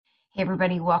Hey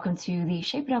everybody, welcome to the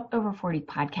Shape It Up Over 40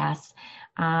 podcast.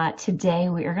 Today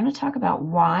we are going to talk about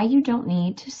why you don't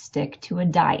need to stick to a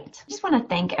diet. I just want to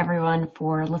thank everyone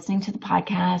for listening to the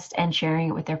podcast and sharing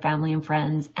it with their family and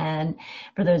friends. And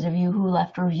for those of you who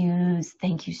left reviews,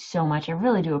 thank you so much. I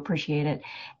really do appreciate it.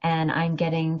 And I'm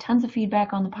getting tons of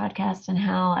feedback on the podcast and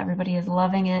how everybody is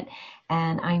loving it.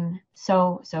 And I'm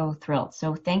so thrilled.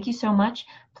 So thank you so much.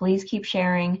 Please keep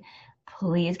sharing.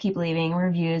 Please keep leaving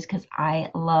reviews because I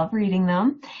love reading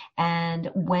them. And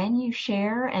when you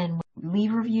share and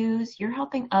leave reviews, you're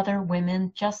helping other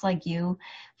women just like you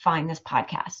find this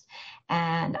podcast.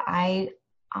 And I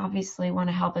obviously want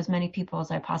to help as many people as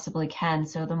I possibly can.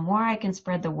 So the more I can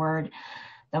spread the word,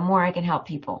 the more I can help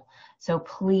people. So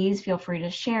please feel free to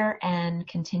share and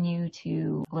continue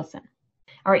to listen.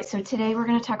 All right, so today we're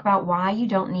going to talk about why you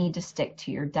don't need to stick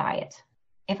to your diet.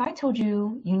 If I told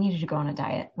you you needed to go on a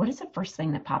diet, what is the first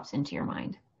thing that pops into your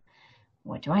mind?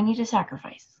 What do I need to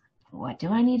sacrifice? What do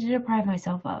I need to deprive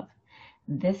myself of?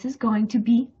 This is going to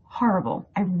be horrible.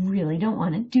 I really don't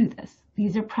want to do this.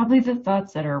 These are probably the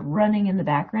thoughts that are running in the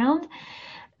background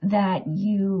that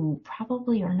you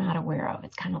probably are not aware of.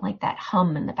 It's kind of like that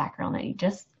hum in the background that you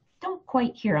just don't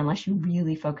quite hear unless you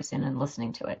really focus in and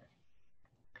listening to it.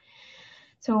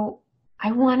 So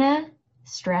I want to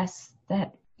stress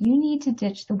that you need to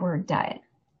ditch the word diet.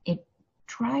 It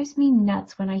drives me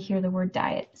nuts when I hear the word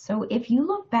diet. So if you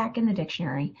look back in the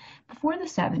dictionary before the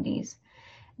 70s,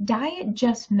 diet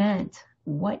just meant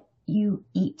what you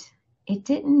eat. It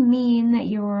didn't mean that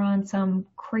you were on some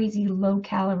crazy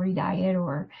low-calorie diet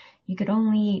or you could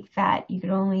only eat fat, you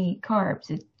could only eat carbs.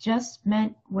 It just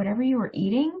meant whatever you were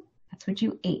eating, that's what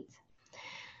you ate.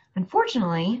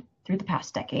 Unfortunately, through the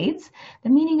past decades,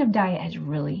 the meaning of diet has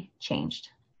really changed.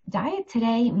 Diet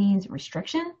today means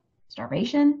restriction,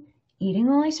 starvation, eating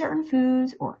only certain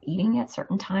foods, or eating at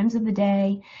certain times of the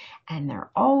day, and there's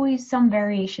always some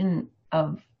variation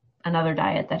of another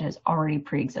diet that has already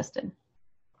pre-existed.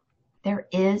 There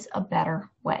is a better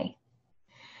way.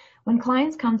 When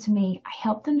clients come to me, I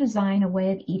help them design a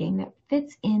way of eating that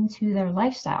fits into their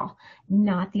lifestyle,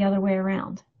 not the other way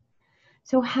around.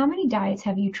 So how many diets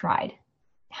have you tried?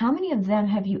 How many of them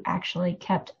have you actually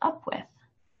kept up with?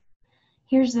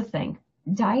 Here's the thing,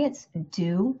 diets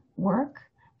do work,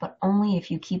 but only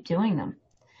if you keep doing them.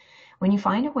 When you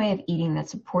find a way of eating that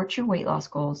supports your weight loss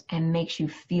goals and makes you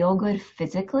feel good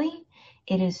physically,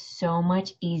 it is so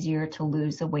much easier to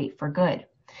lose the weight for good.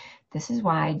 This is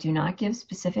why I do not give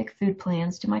specific food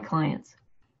plans to my clients.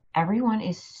 Everyone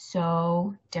is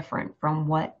so different from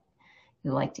what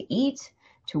you like to eat,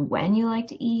 to when you like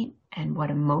to eat, and what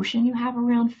emotion you have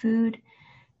around food.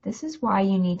 This is why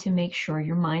you need to make sure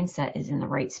your mindset is in the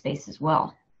right space as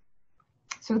well.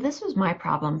 So this was my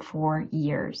problem for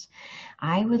years.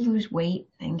 I would lose weight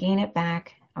and gain it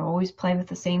back. I always play with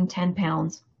the same 10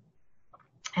 pounds.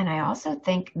 And I also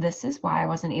think this is why I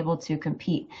wasn't able to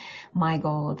compete my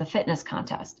goal of the fitness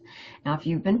contest. Now, if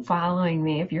you've been following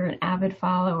me, if you're an avid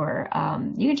follower,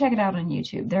 you can check it out on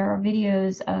YouTube. There are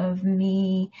videos of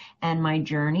me and my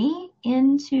journey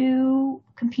into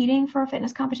competing for a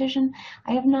fitness competition.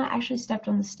 I have not actually stepped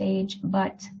on the stage,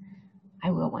 but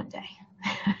I will one day.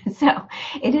 So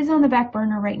it is on the back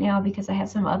burner right now because I have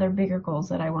some other bigger goals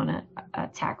that I want to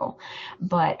tackle.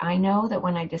 But I know that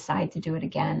when I decide to do it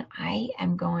again, I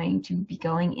am going to be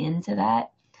going into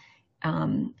that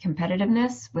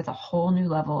competitiveness with a whole new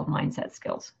level of mindset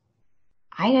skills.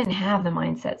 I didn't have the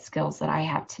mindset skills that I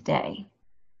have today.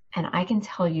 And I can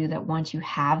tell you that once you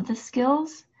have the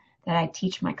skills that I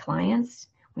teach my clients,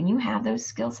 when you have those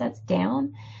skill sets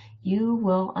down, you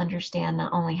will understand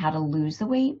not only how to lose the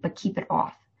weight, but keep it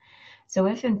off. So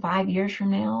if in 5 years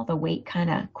from now, the weight kind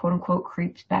of quote unquote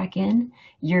creeps back in,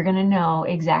 you're going to know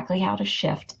exactly how to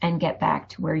shift and get back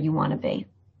to where you want to be.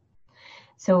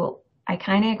 So I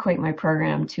kind of equate my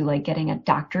program to like getting a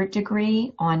doctorate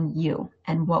degree on you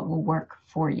and what will work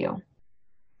for you.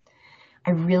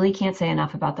 I really can't say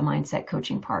enough about the mindset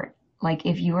coaching part. Like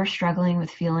if you are struggling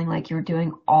with feeling like you're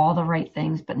doing all the right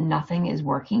things, but nothing is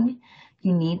working,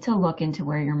 you need to look into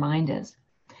where your mind is.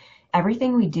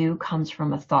 Everything we do comes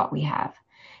from a thought we have,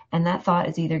 and that thought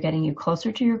is either getting you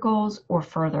closer to your goals or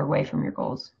further away from your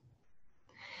goals.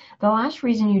 The last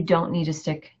reason you don't need to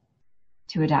stick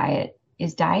to a diet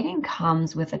is dieting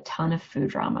comes with a ton of food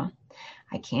drama.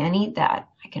 I can't eat that.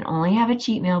 I can only have a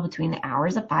cheat meal between the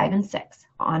hours of 5 and 6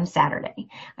 on Saturday.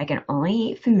 I can only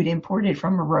eat food imported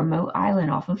from a remote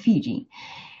island off of Fiji.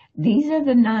 These are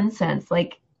the nonsense.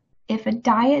 Like, if a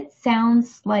diet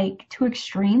sounds like too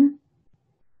extreme,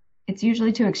 it's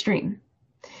usually too extreme.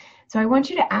 So I want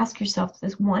you to ask yourself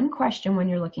this one question when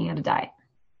you're looking at a diet.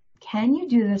 Can you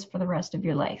do this for the rest of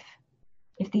your life?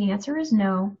 If the answer is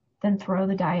no, then throw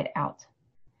the diet out.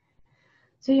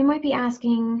 So you might be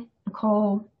asking,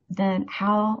 Nicole, then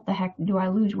how the heck do I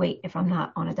lose weight if I'm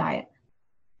not on a diet?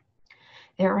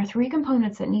 There are 3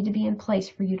 components that need to be in place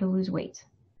for you to lose weight: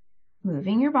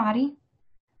 moving your body,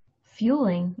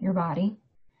 fueling your body,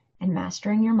 and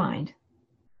mastering your mind.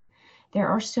 There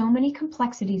are so many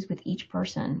complexities with each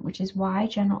person, which is why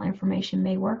general information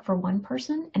may work for one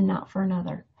person and not for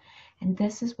another. And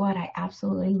this is what I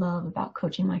absolutely love about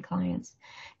coaching my clients,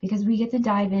 because we get to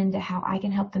dive into how I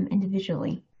can help them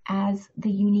individually as the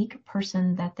unique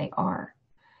person that they are.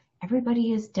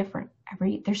 Everybody is different.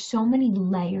 There's so many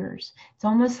layers. It's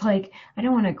almost like, I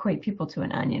don't want to equate people to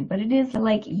an onion, but it is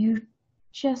like you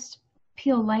just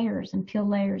peel layers and peel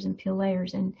layers and peel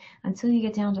layers and until you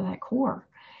get down to that core.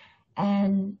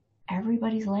 And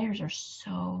everybody's layers are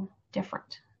so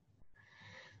different.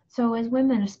 So as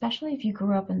women, especially if you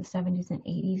grew up in the 70s and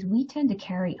 80s, we tend to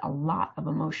carry a lot of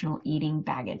emotional eating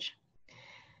baggage.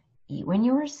 Eat when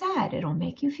you are sad, it'll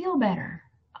make you feel better.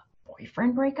 A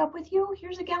boyfriend break up with you?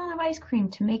 Here's a gallon of ice cream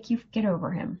to make you get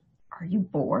over him. Are you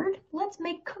bored? Let's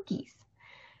make cookies,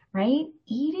 right?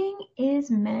 Eating is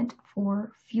meant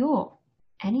for fuel.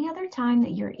 Any other time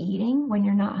that you're eating when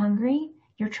you're not hungry,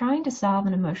 you're trying to solve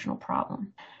an emotional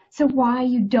problem. So why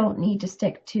you don't need to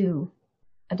stick to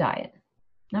a diet.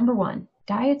 Number 1,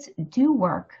 diets do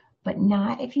work, but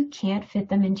not if you can't fit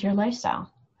them into your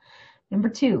lifestyle. Number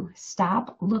 2,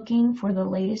 stop looking for the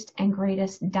latest and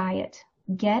greatest diet.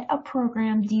 Get a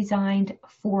program designed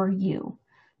for you,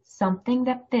 something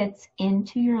that fits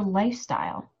into your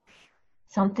lifestyle,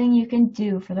 something you can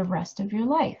do for the rest of your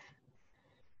life.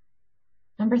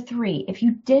 Number 3, if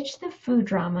you ditch the food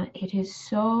drama, it is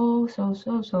so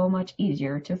much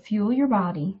easier to fuel your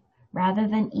body rather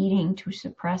than eating to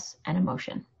suppress an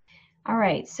emotion. All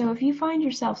right, so if you find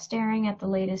yourself staring at the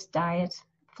latest diet,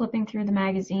 flipping through the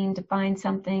magazine to find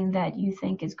something that you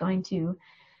think is going to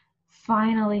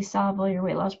finally solve all your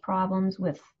weight loss problems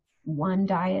with one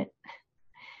diet,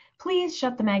 please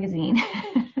shut the magazine.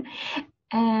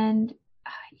 And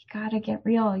you gotta get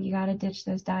real. You gotta ditch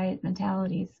those diet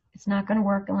mentalities. It's not gonna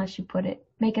work unless you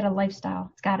make it a lifestyle.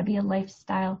 It's gotta be a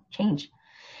lifestyle change.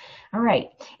 All right,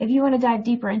 if you wanna dive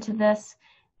deeper into this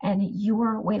and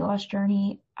your weight loss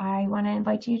journey, I wanna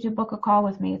invite you to book a call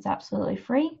with me. It's absolutely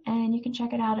free, and you can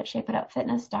check it out at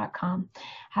shapeitupfitness.com.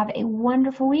 Have a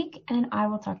wonderful week, and I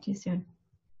will talk to you soon.